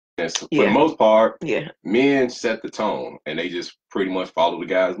And so for the Yeah. most part, Yeah. men set the tone and they just pretty much follow the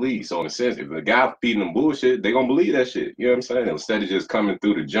guy's lead. So in a sense, if the guy feeding them bullshit, they gonna believe that shit. You know what I'm saying? Instead of just coming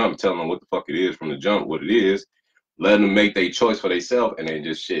through the jump, telling them what the fuck it is from the jump, what it is, letting them make their choice for themselves, and then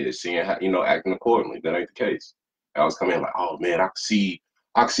just shit, seeing how acting accordingly. That ain't the case. I was coming in like, oh man, I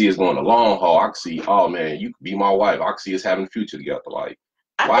can see us going the long haul. I can see, oh man, you could be my wife. I can see us having a future together. Like,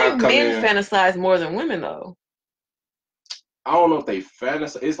 I why think come men in? fantasize more than women though. I don't know if they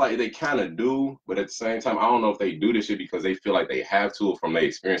fantasize. It's like they kind of do, but at the same time, I don't know if they do this shit because they feel like they have to, or from their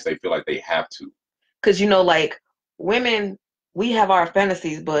experience, they feel like they have to. Because like women, we have our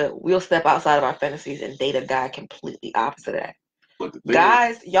fantasies, but we'll step outside of our fantasies and date a guy completely opposite of that. But the thing,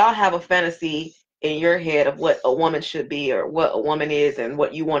 Guys, y'all have a fantasy in your head of what a woman should be or what a woman is and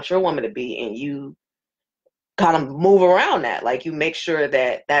what you want your woman to be, and you kind of move around that. Like you make sure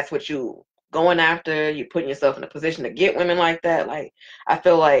that that's what you going after. You putting yourself in a position to get women like that. Like I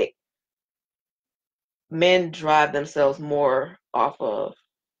feel like men drive themselves more off of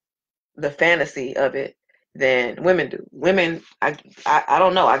the fantasy of it than women do. Women, I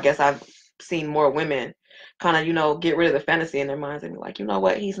don't know. I guess I've seen more women kind of get rid of the fantasy in their minds and be like, you know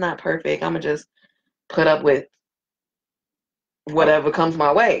what, he's not perfect. I'm gonna just put up with I, whatever comes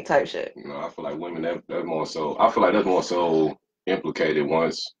my way type shit. I feel like women that more so. I feel like that's more so implicated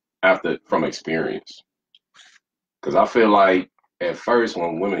once after from experience. Because I feel like at first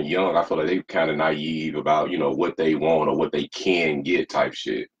when women are young, I feel like they kind of naive about what they want or what they can get type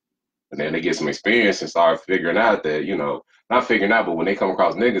shit. And then they get some experience and start figuring out that, not figuring out, but when they come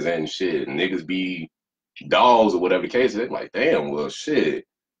across niggas and shit, niggas be dogs or whatever the case, they're like, damn, well, shit.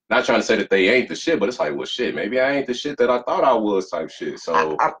 Not trying to say that they ain't the shit, but it's like, well, shit, maybe I ain't the shit that I thought I was type shit.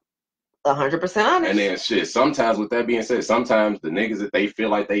 So, I'm 100% and honest. then shit, sometimes with that being said, sometimes the niggas that they feel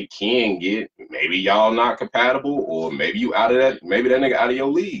like they can get, maybe y'all not compatible, or maybe you out of that, maybe that nigga out of your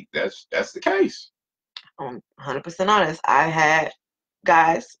league. That's the case. I'm 100% honest. I had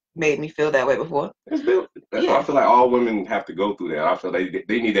guys made me feel that way before. It's built. I Yeah. feel like all women have to go through that. I feel they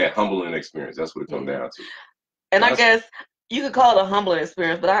need that humbling experience. That's what it comes Yeah. down to. And I That's guess you could call it a humbling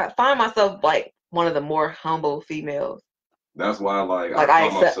experience, but I find myself like one of the more humble females. that's why like I Like I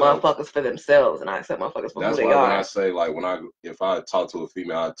call accept myself. motherfuckers for themselves and I accept motherfuckers for who That's they why when I are. say like if I talk to a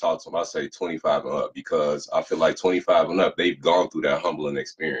female, I talk to them. I say 25 and up because I feel like 25 and up they've gone through that humbling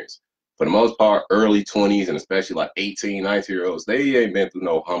experience. For the most part, early 20s and especially like 18, 19-year-olds, they ain't been through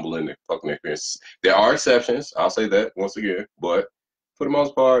no humbling fucking experience. There are exceptions, I'll say that once again, but for the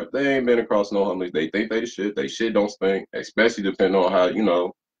most part, they ain't been across no humbling. They think they the shit. They shit don't stink, especially depending on how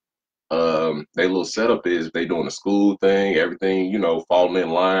their little setup is they doing the school thing, everything, falling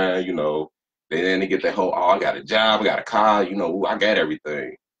in line, then they get that whole, oh, I got a job, I got a car, I got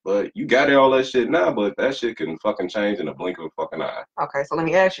everything. But you got all that shit now, but that shit can fucking change in a blink of a fucking eye. Okay, so let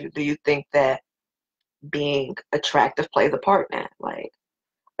me ask you, do you think that being attractive plays a part in that? Like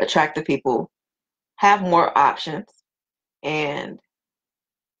attractive people have more options and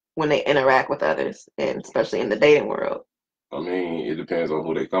when they interact with others and especially in the dating world. I mean, it depends on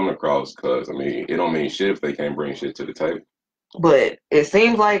who they coming across, cause I mean, it don't mean shit if they can't bring shit to the table. But it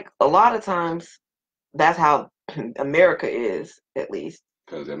seems like a lot of times that's how America is, at least.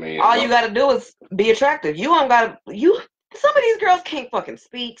 Cause I mean, All you gotta do is be attractive. You don't gotta some of these girls can't fucking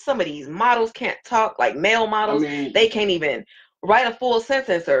speak. Some of these models can't talk, like male I models. mean, They can't even write a full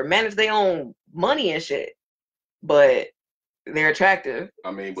sentence or manage their own money and shit. But they're attractive.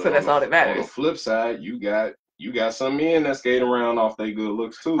 but So that's all that on the matters. flip side, you got some men that skate around off their good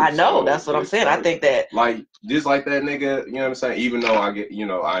looks too. I know, So that's what I'm it's saying. I like think that just like that nigga, you know what I'm saying? Even though I get, I ain't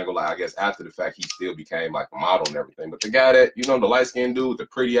gonna lie, I guess after the fact he still became like a model and everything. But the guy that, the light skinned dude with the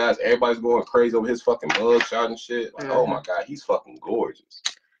pretty eyes, everybody's going crazy over his fucking mug shot and shit. Like, oh my God, he's fucking gorgeous.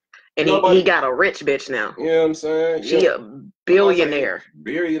 and he Nobody, got a rich bitch now. you know what I'm saying? She Yeah. a I'm about to say, billionaire.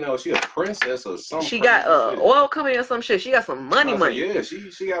 Barry, she a princess or some She got crazy a shit. oil company or some shit. She got some I'm about to say, money. yeah,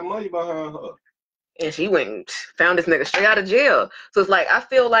 she got money behind her. And she went and found this nigga straight out of jail. So it's like I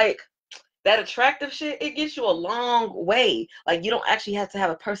feel like that attractive shit, it gets you a long way. Like you don't actually have to have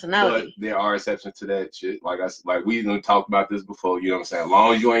a But personality. there are exceptions to that shit. Like we even talked about this before. You know what I'm saying? As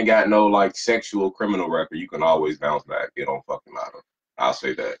long as you ain't got no like sexual criminal record, you can always bounce back. It don't fucking matter. I'll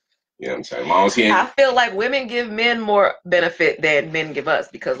say that. You know what I'm saying? As long as he I ain't. feel like women give men more benefit than men give us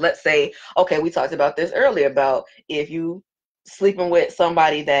because let's say, okay, we talked about this earlier about if you sleeping with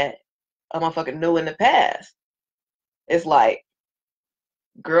somebody that a motherfucker knew in the past, it's like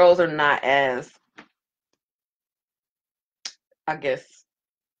girls are not as, I guess,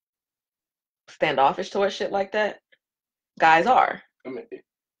 standoffish towards shit like that. Guys are. I mean,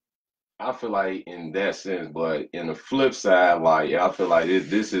 I feel like in that sense, but in the flip side, like I feel like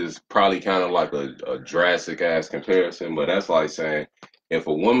this is probably kind of like a drastic ass comparison, but that's like saying if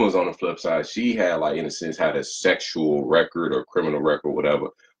a woman was on the flip side, she had like in a sense had a sexual record or criminal record, whatever.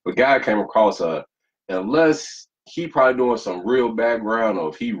 But guy came across her, unless he probably doing some real background or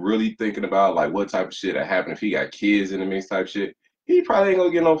if he really thinking about like what type of shit that happened if he got kids in the mix type shit, he probably ain't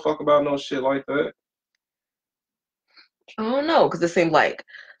gonna get no fuck about no shit like that. I don't know, because it seemed like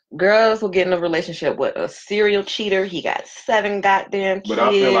girls will get in a relationship with a serial cheater. He got 7 goddamn But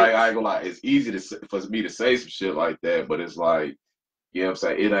I feel like I kids. ain't gonna lie, it's easy for me to say some shit like that, but it's like, you know what I'm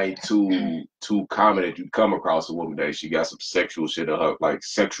saying? It ain't too common that you come across a woman that she got some sexual shit on her, like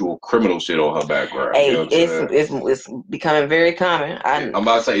sexual criminal shit on her background. You know Hey, what I'm saying? it's becoming very common. I'm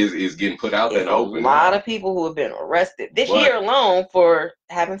about to say it's getting put out there in It's the a open lot now. of people who have been arrested this But year alone for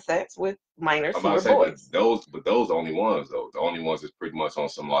having sex with minors I'm who about to are say, boys. but those the only ones though. The only ones that's pretty much on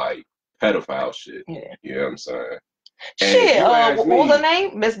some like pedophile shit. Yeah. You know what I'm saying? And if Shit. you ask What was her me,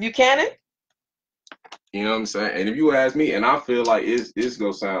 name? Miss Buchanan. you know what I'm saying? And if you ask me, and I feel like it's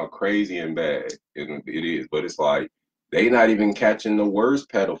gonna sound crazy and bad, it is, but it's like they not even catching the worst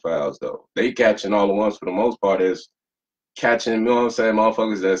pedophiles though. They catching all the ones for the most part is catching, you know what I'm saying,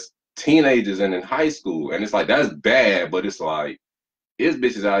 motherfuckers that's teenagers and in high school. And it's like that's bad, but it's like there's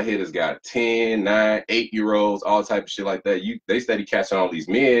bitches out here that's got 10, 9, 8 year olds, all type of shit like that. They steady catching all these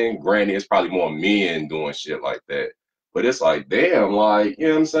men. Granted, it's probably more men doing shit like that. But it's like, damn, like, you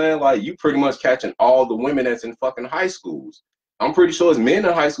know what I'm saying? Like, you pretty much catching all the women that's in fucking high schools. I'm pretty sure it's men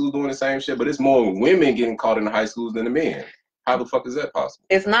in high schools doing the same shit, but it's more women getting caught in the high schools than the men. How the fuck is that possible?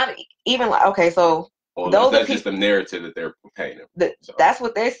 It's not even like, okay, so Or unless those are that's just the people narrative that they're painting. that So, that's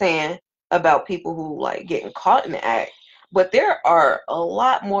what they're saying about people who like getting caught in the act. But there are a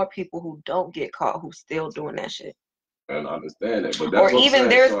lot more people who don't get caught who still doing that shit. and I understand that, but Or that's what I'm even saying.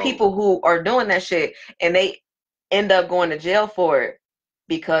 there's So, people who are doing that shit and they end up going to jail for it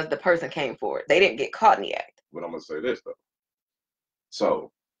because the person came for it. They didn't get caught in the act. but I'm gonna say this though.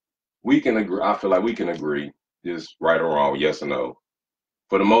 So we can agree. I feel like we can agree, just right or wrong, yes or no.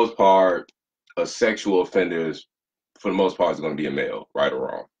 For the most part, a sexual offender is, for the most part, is going to be a male, right or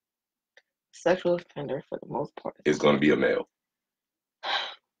wrong. Sexual offender for the most part. It's going to be a male.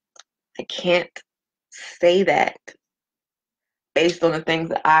 I can't say that based on the things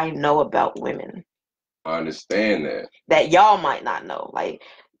that I know about women I understand that. that y'all might not know. Like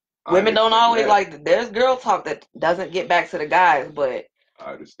I women don't understand always that. like there's girl talk that doesn't get back to the guys, but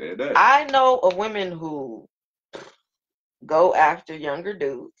I understand that. I know of women who go after younger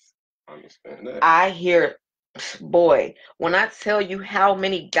dudes. I understand that. I hear, boy, when I tell you how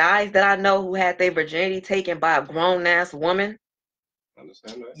many guys that I know who had their virginity taken by a grown ass woman, I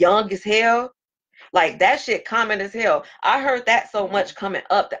understand that. young as hell, like that shit common as hell. I heard that so much coming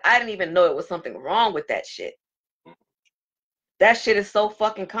up that I didn't even know it was something wrong with that shit. That shit is so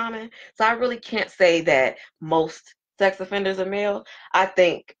fucking common. So I really can't say that most sex offenders are male. I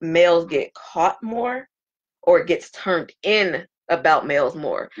think males get caught more or it gets turned in about males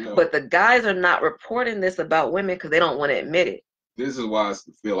more. No, But the guys are not reporting this about women because they don't want to admit it. this is why I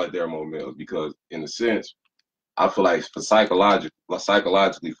feel like there are more males because, in a sense, I feel like for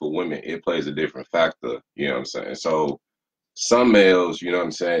psychologically for women, it plays a different factor. You know what I'm saying? So some males, you know what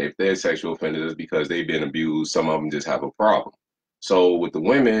I'm saying, if they're sexual offenders, it's because they've been abused. Some of them just have a problem. So with the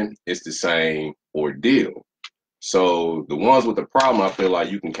women, it's the same ordeal. So the ones with the problem, I feel like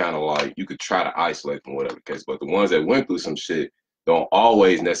you can kind of like you could try to isolate them, whatever the case. But the ones that went through some shit don't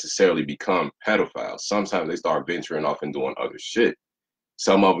always necessarily become pedophiles. Sometimes they start venturing off and doing other shit.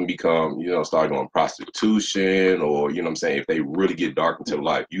 Some of them become, start doing prostitution or, what I'm saying, if they really get dark into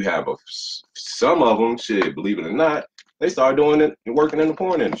life, you have some of them, shit, believe it or not, they start doing it and working in the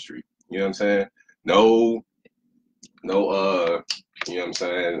porn industry. You know what I'm saying? No, no, you know what I'm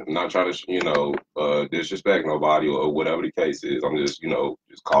saying? I'm not trying to, disrespect nobody or whatever the case is. I'm just,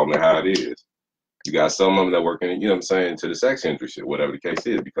 just calling it how it is. You got some of them that work in, you know what I'm saying, to the sex industry, whatever the case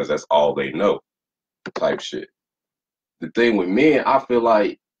is, because that's all they know type shit. The thing with men, I feel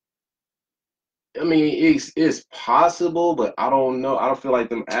like, I mean, it's possible, but I don't know. I don't feel like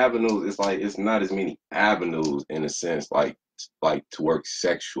them avenues. It's like it's not as many avenues in a sense, like to work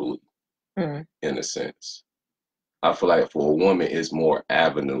sexually Mm. in a sense. I feel like for a woman, it's more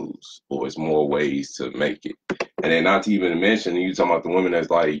avenues or it's more ways to make it. And then not to even mention, you talking about the women that's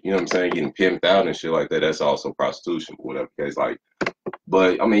like, you know what I'm saying, getting pimped out and shit like that. That's also prostitution, but whatever the case. Like,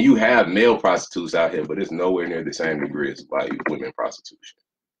 but I mean, you have male prostitutes out here, but it's nowhere near the same degree as like women prostitution.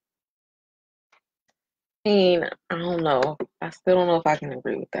 I mean, I don't know. I still don't know if I can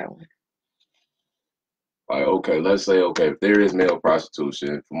agree with that one. Like, okay, let's say, okay, if there is male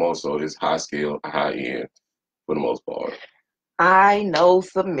prostitution, for most of it's high scale, high end, for the most part. I know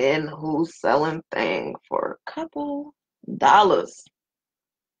some men who's selling things for a couple dollars.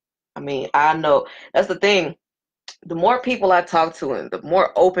 I mean, I know that's the thing. The more people I talk to and the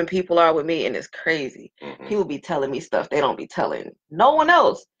more open people are with me, and it's crazy. Mm-hmm. People be telling me stuff they don't be telling no one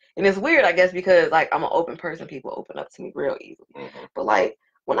else. And it's weird, I guess, because like I'm an open person, people open up to me real easily. Mm-hmm. But like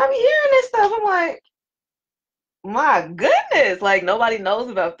when I be hearing this stuff, I'm like, my goodness, like nobody knows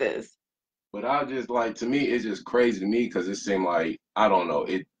about this. But I just like, to me, it's just crazy to me because it seemed like, I don't know,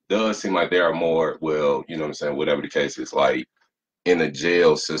 it does seem like there are more, well, you know what I'm saying, whatever the case is, like in the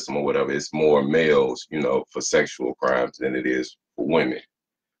jail system or whatever, it's more males, you know, for sexual crimes than it is for women.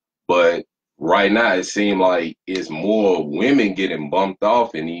 But right now, it seems like it's more women getting bumped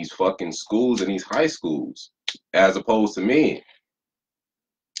off in these fucking schools and these high schools as opposed to men.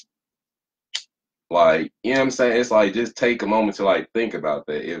 Like, you know what I'm saying? It's like just take a moment to like think about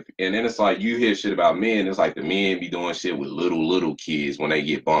that. If and then it's like you hear shit about men, it's like the men be doing shit with little kids when they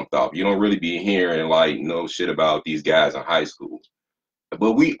get bumped off. You don't really be hearing like no shit about these guys in high school.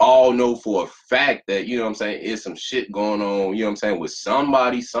 But we all know for a fact that, you know what I'm saying, it's some shit going on, you know what I'm saying, with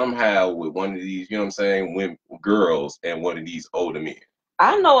somebody somehow with one of these, you know what I'm saying, women, girls and one of these older men.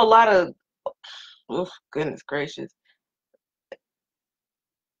 I know a lot of, oh, goodness gracious.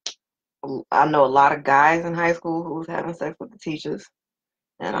 I know a lot of guys in high school who was having sex with the teachers,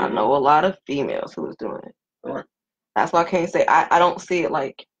 and I know a lot of females who was doing it. Right. That's why I can't say I don't see it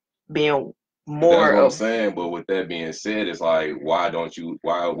like being more That's what I'm of. saying. But with that being said, it's like why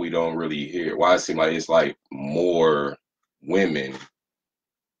we don't really hear? Why it seem like it's like more women?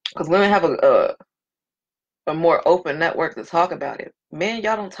 Because women have a more open network to talk about it. Men,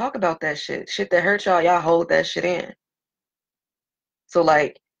 y'all don't talk about that shit. Shit that hurt y'all hold that shit in. So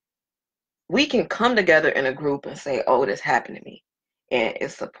like we can come together in a group and say, oh, this happened to me. And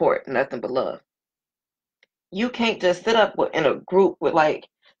it's support, nothing but love. You can't just sit up in a group with like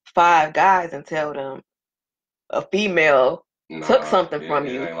 5 guys and tell them a female took something from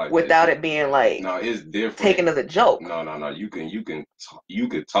you like without it being like no, it's different. Taken as a joke. No. You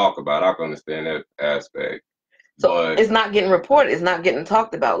could talk about it. I can understand that aspect. So but it's not getting reported. It's not getting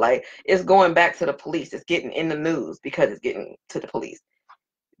talked about. Like it's going back to the police. It's getting in the news because it's getting to the police.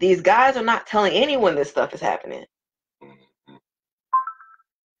 These guys are not telling anyone this stuff is happening. Mm-hmm.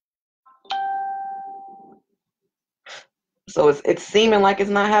 So it's seeming like it's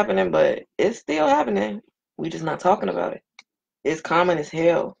not happening, but it's still happening. We just not talking about it. It's common as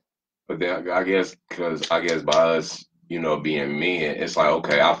hell. But then I guess by us, you know, being men, it's like,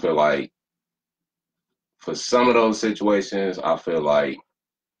 okay, I feel like for some of those situations, I feel like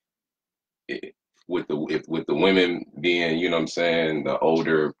with the women being, you know what I'm saying, the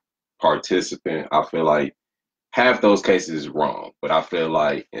older participant, I feel like half those cases is wrong. But I feel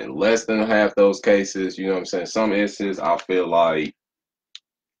like in less than half those cases, you know what I'm saying, some instances, I feel like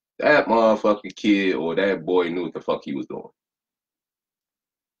that motherfucking kid or that boy knew what the fuck he was doing.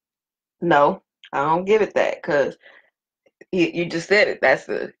 No, I don't give it that because you just said it. That's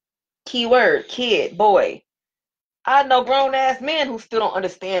the key word, kid, boy. I know grown ass men who still don't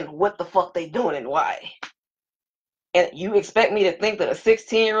understand what the fuck they doing and why. And you expect me to think that a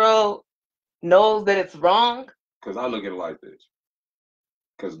 16-year-old knows that it's wrong? Because I look at it like this.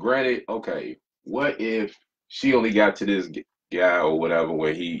 Because granted, okay, what if she only got to this guy or whatever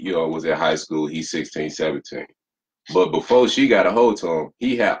when he, you know, was in high school, he's 16, 17. But before she got a hold to him,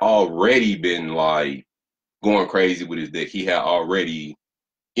 he had already been like going crazy with his dick. He had already,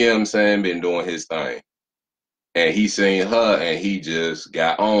 you know what I'm saying, been doing his thing. And he seen her and he just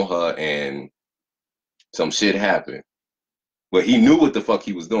got on her and some shit happened. But he knew what the fuck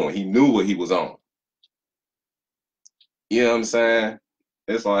he was doing. He knew what he was on. You know what I'm saying?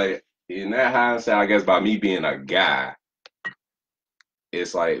 It's like, in that hindsight, I guess by me being a guy,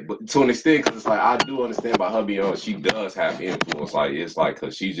 it's like, but to an extent, because it's like, I do understand by her being on, she does have influence. Like, it's like,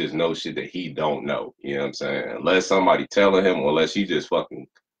 because she just knows shit that he don't know. You know what I'm saying? Unless somebody telling him, or unless she just fucking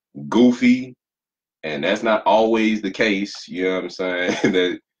goofy. And that's not always the case. You know what I'm saying?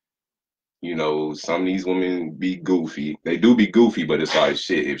 That, you know, some of these women be goofy. They do be goofy, but it's like,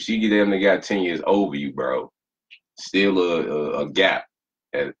 shit, if she get them, they got 10 years over you, bro, still a gap.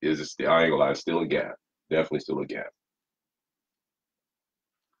 I ain't gonna lie, still a gap. Definitely still a gap.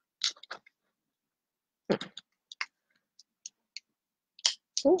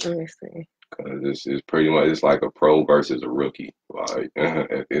 Let me see. Cause it's pretty much, it's like a pro versus a rookie. Like at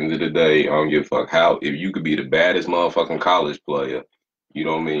the end of the day, I don't give a fuck how, if you could be the baddest motherfucking college player, you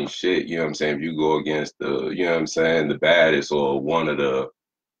don't mean shit. You know what I'm saying? If you go against the, you know what I'm saying, the baddest or one of the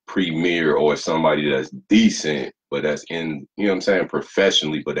premier or somebody that's decent, but that's in, you know what I'm saying,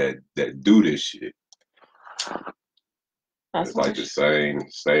 professionally, but that do this shit. It's like the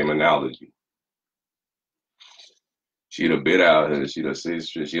same analogy. She the bit out here. She the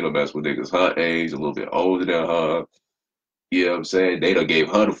sister. She the best with niggas her age, a little bit older than her. You know what I'm saying? They done gave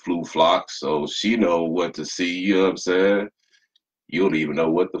her the flu flock, so she know what to see. You know what I'm saying? You don't even know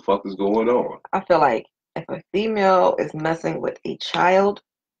what the fuck is going on. I feel like if a female is messing with a child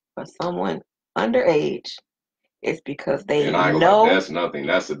or someone underage, it's because they And I ain't gonna know lie, that's nothing.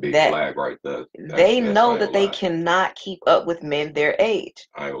 That's a big that flag right there. they That's know I ain't that gonna they lie. cannot keep up with men their age.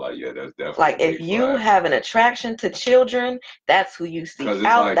 I ain't gonna lie, yeah, that's definitely Like a if big you flag. have an attraction to children, that's who you seek Because it's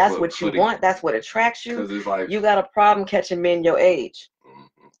out. like That's what you want. That's what attracts you. Because it's like You got a problem catching men your age.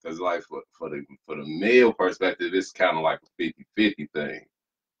 Because like for the male perspective, it's kind of like a 50-50 thing.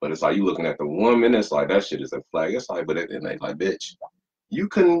 But it's like you looking at the woman, it's like that shit is a flag. It's like, but it ain't like, bitch, you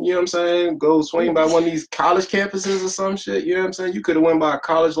couldn't, you know what I'm saying, go swing by one of these college campuses or some shit. You know what I'm saying? You could have went by a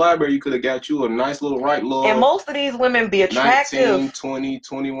college library. You could have got you a nice little And most of these women be attractive. 19, 20,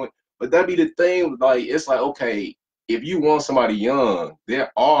 21. But that be the thing. Like, it's like, okay, if you want somebody young,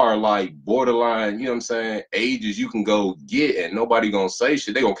 there are like borderline, you know what I'm saying, ages you can go get and nobody gonna say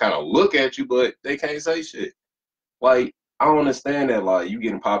shit. They gonna kind of look at you, but they can't say shit. Like, I don't understand that. Like, you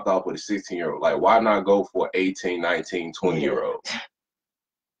getting popped off with a 16-year-old. Like, why not go for 18, 19, 20-year-old?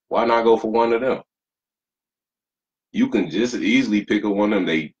 Why not go for one of them? You can just as easily pick up one of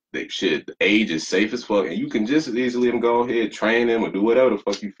them. They shit. The age is safe as fuck, and you can just as easily let them go ahead, train them, or do whatever the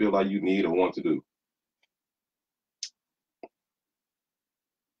fuck you feel like you need or want to do.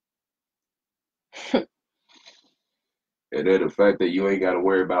 And then the fact that you ain't got to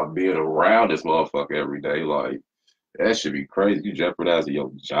worry about being around this motherfucker every day, like that should be crazy. You jeopardizing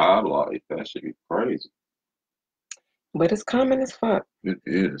your job, like that should be crazy. But it's common as fuck. It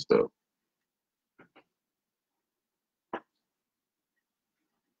is though.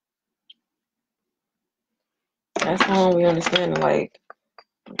 That's how we understand, like,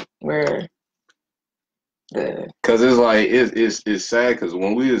 where the Cause it's like it's sad. Cause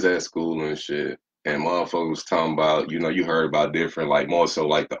when we was at school and shit, and motherfuckers was talking about, you know, you heard about different, like more so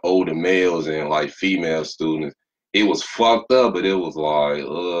like the older males and like female students. It was fucked up, but it was like, you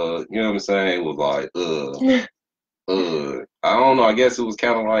know what I'm saying? It was like, I don't know. I guess it was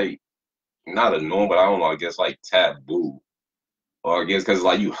kind of like not a norm, but I don't know. I guess like taboo, or I guess because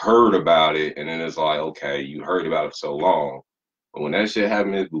like you heard about it, and then it's like, okay, you heard about it for so long, but when that shit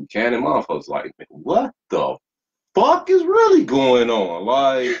happened in Buchanan, motherfuckers like, what the fuck is really going on?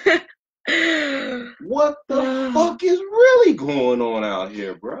 Like, what the fuck is really going on out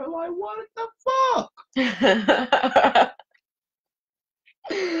here, bro? Like, what the fuck?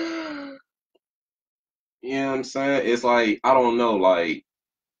 You know what I'm saying? It's like, I don't know, like,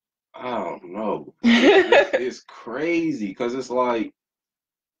 I don't know. It's crazy because it's like,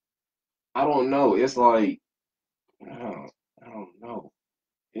 I don't know. It's like, I don't know.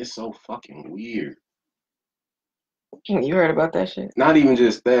 It's so fucking weird. You heard about that shit? Not even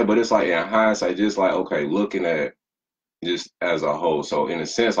just that, but it's like in hindsight, just like, okay, looking at just as a whole. So in a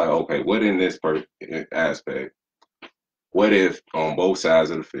sense, like, okay, what in this aspect? What if on both sides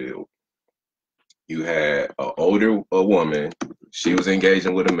of the field you had an older woman, she was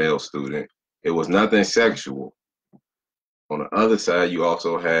engaging with a male student. It was nothing sexual. On the other side, you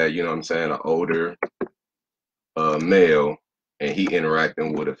also had, you know what I'm saying, an older male, and he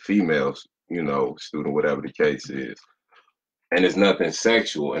interacting with a female, you know, student, whatever the case is. And it's nothing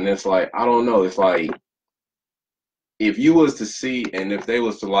sexual. And it's like, I don't know. It's like, if you was to see, and if they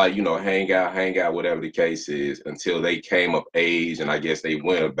was to like, you know, hang out, whatever the case is, until they came of age, and I guess they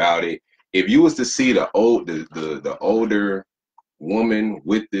went about it. If you was to see the older woman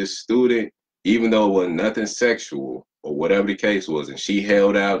with this student, even though it wasn't nothing sexual or whatever the case was, and she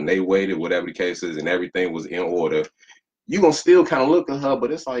held out and they waited, whatever the case is, and everything was in order, you gonna still kind of look at her,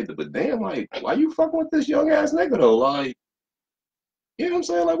 but it's like, but damn, like, why you fucking with this young ass nigga though? Like, you know what I'm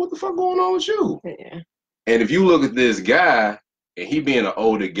saying? Like, what the fuck going on with you? Yeah. And if you look at this guy, and he being an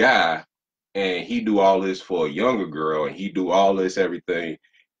older guy, and he do all this for a younger girl, and he do all this everything,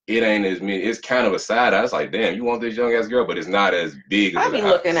 it ain't as many. It's kind of a side eye. It's like, damn, you want this young ass girl, but it's not as big as I be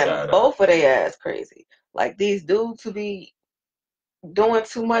looking at both of their ass crazy. Like these dudes who be doing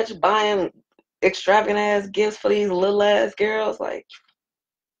too much, buying extravagant ass gifts for these little ass girls. Like,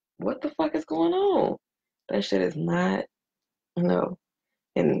 what the fuck is going on? That shit is not, no.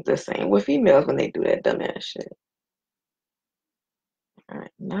 And the same with females when they do that dumbass shit. All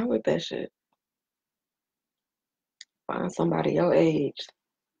right, not with that shit. Find somebody your age.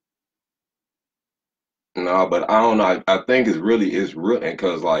 No, but I don't know. I think it's real, and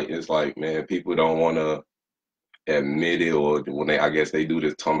cause like it's like man, people don't want to admit it, or when they I guess they do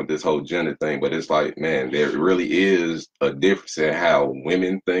this talking about this whole gender thing, but it's like man, there really is a difference in how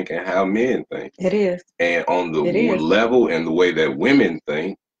women think and how men think, It is. and on the It is. level and the way that women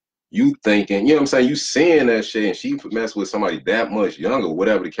think. You thinking, you know what I'm saying? You seeing that shit, and she mess with somebody that much younger,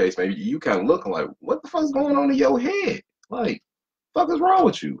 whatever the case may be. You kind of looking like, what the fuck's going on in your head? Like, fuck is wrong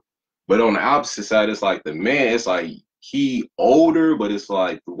with you? But on the opposite side, it's like the man, it's like he older, but it's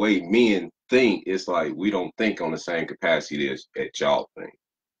like the way men think, it's like we don't think on the same capacity as that y'all think.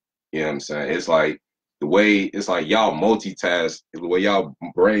 You know what I'm saying? It's like the way it's like y'all multitask, the way y'all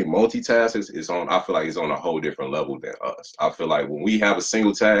brain multitasks is on. I feel like it's on a whole different level than us. I feel like when we have a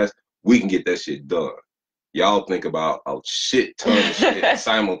single task, we can get that shit done. Y'all think about a shit ton of shit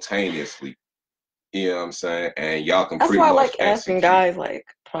simultaneously. You know what I'm saying? And y'all can That's pretty why I much like asking execute. guys like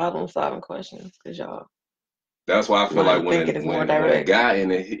problem solving questions, because y'all That's why I feel like mind thinking is more when a direct. guy in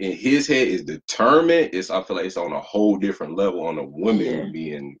his head is determined, it's I feel like it's on a whole different level on a Yeah. woman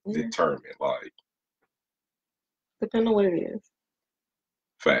being Yeah. determined. Like Depending on what it is.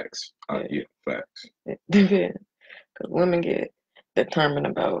 facts. Yeah. Yeah, facts. It depends. Because women get determined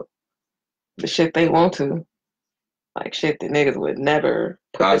about the shit they want to. Like shit that niggas would never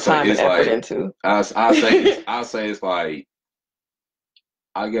put I the say time and it's effort like into. I say it's like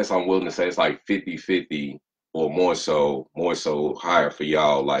I guess I'm willing to say it's like 50-50 or more so higher for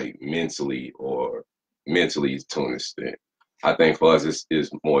y'all like mentally to an extent. I think for us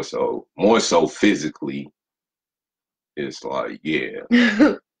it's more so physically. It's like yeah,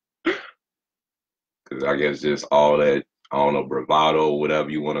 because I guess just all that I don't know bravado, whatever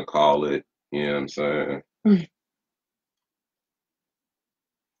you want to call it. You know what I'm saying?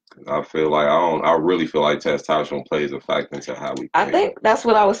 I feel like I really feel like testosterone plays a factor into how we I think. think that's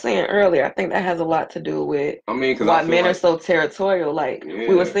what I was saying earlier. I think that has a lot to do with I mean, because I why feel men are like so territorial. Like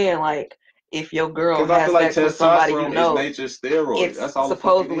we were yeah, saying, like if your girl because I feel has like sex with somebody you testosterone is know, nature's steroid. it's That's all the fuck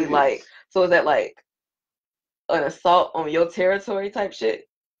it supposedly like, is. so is that like an assault on your territory type shit?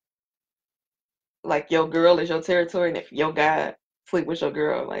 Like your girl is your territory, and if your guy sleep with your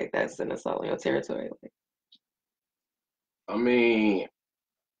girl, like that's an assault on your territory. Like, I mean,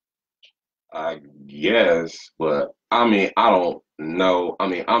 I guess, but I mean, I don't know. I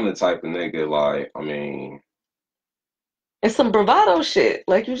mean, I'm the type of nigga like, I mean, it's some bravado shit,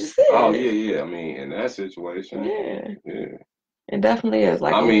 like you just oh said. yeah, yeah. I mean, in that situation, Yeah, yeah. it definitely is.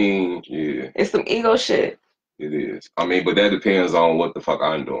 Like I mean, yeah. it's some ego shit. It is. I mean, but that depends on what the fuck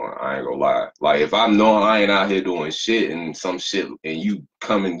I'm doing. I ain't gonna lie. Like, if I'm knowing I ain't out here doing shit and some shit, and you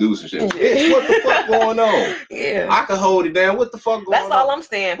come and do some shit, bitch, what the fuck going on? Yeah, I can hold it down. What the fuck that's going on? all I'm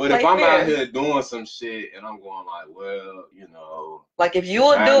saying. But if Play I'm out fair. here doing some shit and I'm going like, well, you know, Like if to you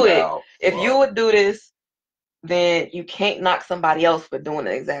would do find it, out, if you fuck. would do this, then you can't knock somebody else for doing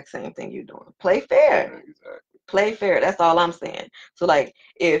the exact same thing you're doing. Play fair. Yeah, exactly. Play fair. That's all I'm saying. So like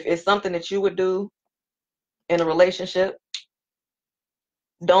if it's something that you would do in a relationship,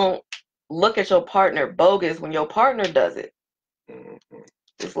 don't look at your partner bogus when your partner does it. Mm-hmm.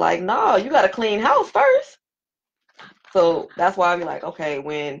 It's like, no, you got to clean house first. So that's why I be like, okay,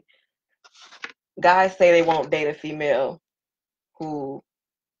 when guys say they won't date a female who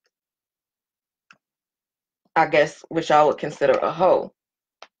I guess which y'all would consider a hoe,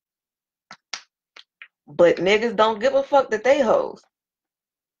 but niggas don't give a fuck that they hoes.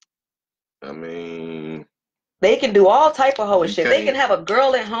 I mean, They can do all type of hoe you shit. They can can't. have a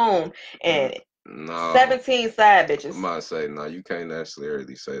girl at home and No, 17 side I'm bitches. about to say no. You can't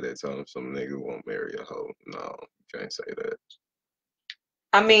necessarily say that. Telling some nigga won't marry a hoe. No, you can't say that.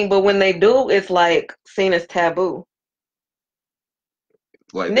 I mean, but when they do, it's like seen as taboo.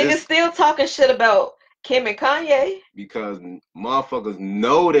 Like Niggas this still talking shit about Kim and Kanye. because motherfuckers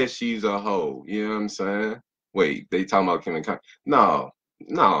know that she's a hoe. You know what I'm saying? Wait, they talking about Kim and Kanye? No,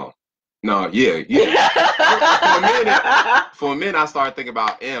 no, no. Yeah, yeah. For a minute, I started thinking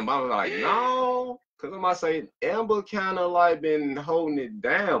about Amber. I was like, no, because I'm about to say Amber kind of like been holding it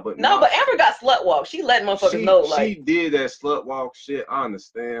down, but No, no, but Amber got slut walk. She let motherfuckers know, she like, did that slut walk shit. I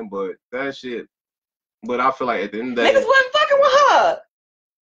understand, but that shit. But I feel like at the end of the niggas day, wasn't fucking with her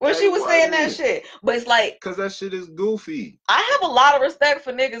when they she was saying that wasn't, shit. But it's like, because that shit is goofy. I have a lot of respect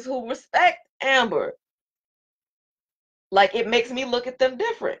for niggas who respect Amber. Like, it makes me look at them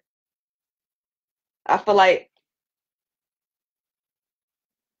different. I feel like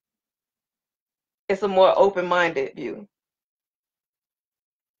it's a more open-minded view.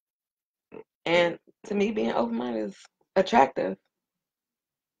 And to me, being open-minded is attractive.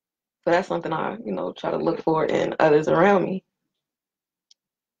 So that's something I, try to look for in others around me.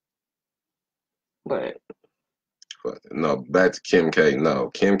 But no, back to Kim K.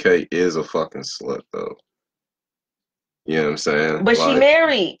 No, Kim K is a fucking slut though. You know what I'm saying? but she Like,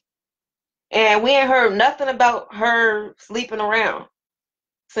 married, and we ain't heard nothing about her sleeping around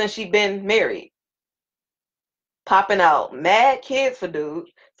since she been married, popping out mad kids for dude.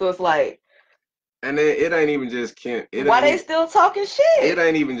 So it's like, and then it ain't even just Kim. why they still talking shit? It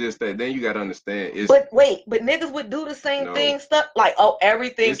ain't even just that. Then you gotta understand. But niggas would do the same thing. Stuff like, oh,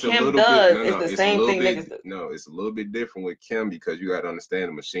 everything Kim does is the same thing niggas do. No, it's a little bit different with Kim because you gotta understand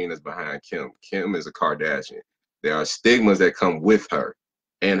the machine that's behind Kim. Kim is a Kardashian. There are stigmas that come with her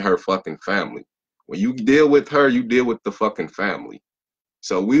and her fucking family. When you deal with her, you deal with the fucking family.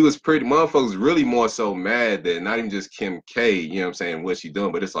 So we was motherfuckers really more so mad that not even just Kim K, you know what I'm saying, what she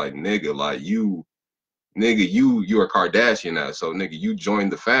doing, but it's like, nigga, like you're a Kardashian now. So nigga, you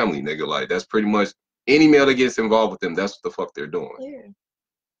joined the family, nigga. Like that's pretty much any male that gets involved with them, that's what the fuck they're doing. Yeah.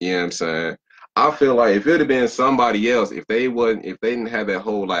 You know what I'm saying? I feel like if it had been somebody else, if they didn't have that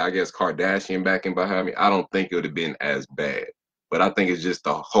whole, like, I guess Kardashian backing behind me, I don't think it would have been as bad. But I think it's just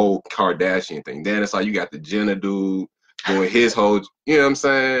the whole Kardashian thing. Then it's like you got the Jenner dude doing his whole, you know what I'm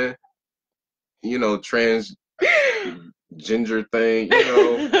saying? You know, transgender thing, you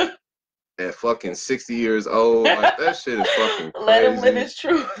know, at fucking 60 years old. Like, that shit is fucking crazy. Let him live his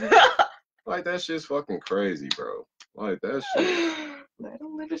truth. Like, that shit's fucking crazy, bro. Like, that shit. Let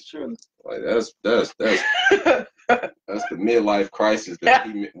him live his truth. Like, that's the midlife crisis that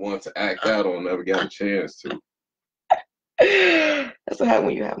he wanted to act out on, never got a chance to. That's what happens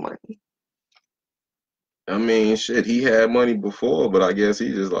when you have money. I mean, shit, he had money before, but I guess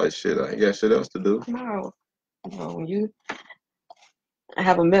he just like, shit, I ain't got shit else to do. No, when you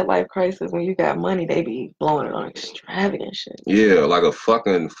have a midlife crisis, when you got money, they be blowing it on extravagant shit. Yeah, like a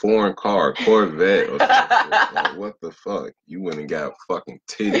fucking foreign car, Corvette or something. Like, what the fuck? You went and got fucking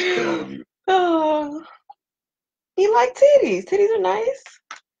titties put on you. Oh, he like titties. Titties are nice.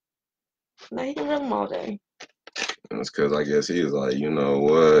 Now he can rub them all day. It's because I guess he was like, you know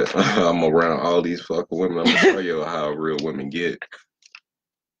what? I'm around all these fucking women. I'm gonna show you how real women get.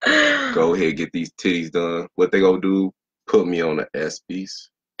 Go ahead, get these titties done. What they gonna do? Put me on the ESPYs.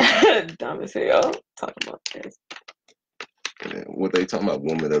 Dumb as hell. Talking about this. And what they talking about?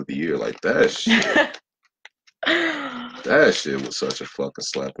 Woman of the Year, like that shit. That shit was such a fucking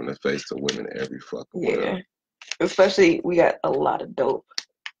slap in the face to women every fucking yeah. Especially we got a lot of dope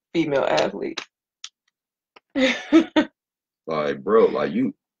female athletes. Like, bro, like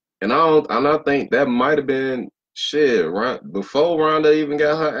you, and I think that might have been shit before Ronda even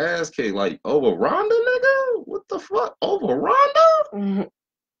got her ass kicked. Like, over Ronda, nigga? What the fuck? Over Ronda?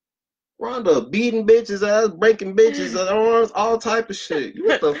 Ronda beating bitches ass, breaking bitches arms, all type of shit.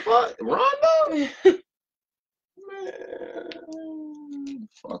 What the fuck? Ronda? Man,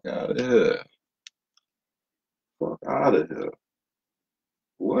 fuck out of here. Fuck out of here.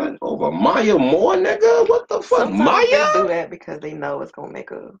 What? Over Maya Moore, nigga? What the fuck? Sometimes Maya? they do that because they know it's gonna make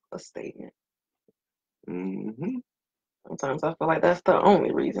a statement. Mm-hmm. Sometimes I feel like that's the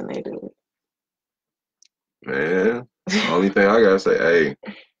only reason they do it. Man, the only thing I gotta say, hey,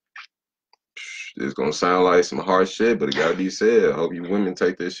 it's gonna sound like some hard shit, but it gotta be said. I hope you women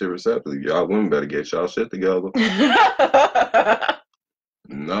take this shit receptively. Y'all women better get y'all shit together.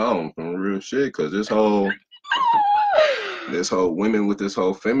 No, some real shit, cause this whole women with this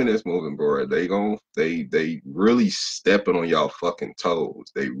whole feminist movement, bro, they really stepping on y'all fucking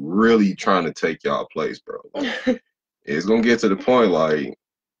toes. They really trying to take y'all place, bro. Like, it's gonna get to the point like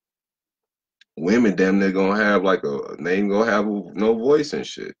women damn near gonna have like they ain't gonna have no voice and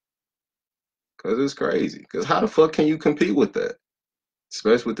shit. Cause it's crazy. Cause how the fuck can you compete with that?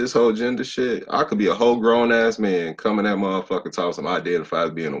 Especially with this whole gender shit. I could be a whole grown ass man coming at motherfucking talk some identify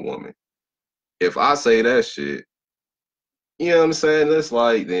as being a woman. If I say that shit, you know what I'm saying? That's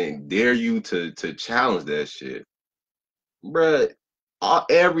like, then dare you to challenge that shit. Bruh,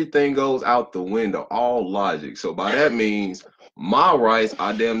 everything goes out the window, all logic. So by that means, my rights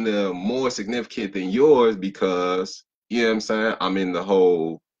are damn near more significant than yours because, you know what I'm saying? I'm in the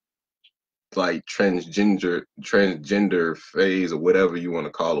whole, like, transgender phase or whatever you want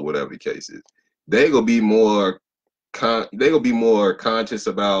to call it, whatever the case is. They gonna be more conscious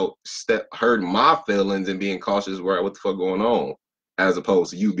about hurting my feelings and being cautious about what the fuck going on, as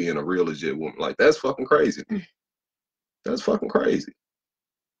opposed to you being a real legit woman. Like, that's fucking crazy. That's fucking crazy.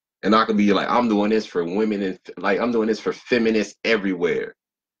 And I could be like, I'm doing this for women and like I'm doing this for feminists everywhere.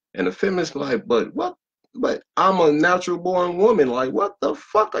 And the feminists like, but what? But I'm a natural born woman. Like, what the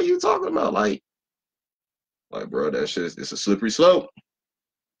fuck are you talking about? Like, bro, that shit, it's a slippery slope.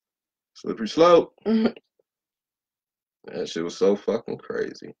 Slippery slope. That shit was so fucking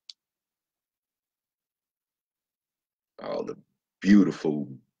crazy. all the beautiful,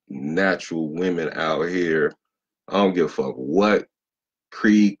 natural women out here. I don't give a fuck what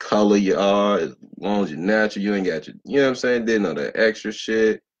creed, color you are, as long as you're natural, you ain't got your, you know what I'm saying? Didn't know that extra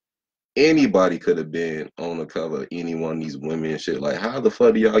shit. Anybody could have been on the cover of any one of these women and shit. Like, how the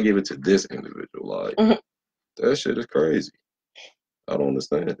fuck do y'all give it to this individual? Like, that shit is crazy. I don't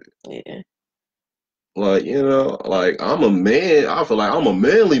understand it. Yeah. Like, you know, like I'm a man. I feel like I'm a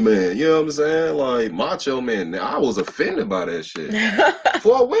manly man. You know what I'm saying? Like macho man. I was offended by that shit.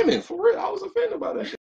 For women, for real, I was offended by that shit.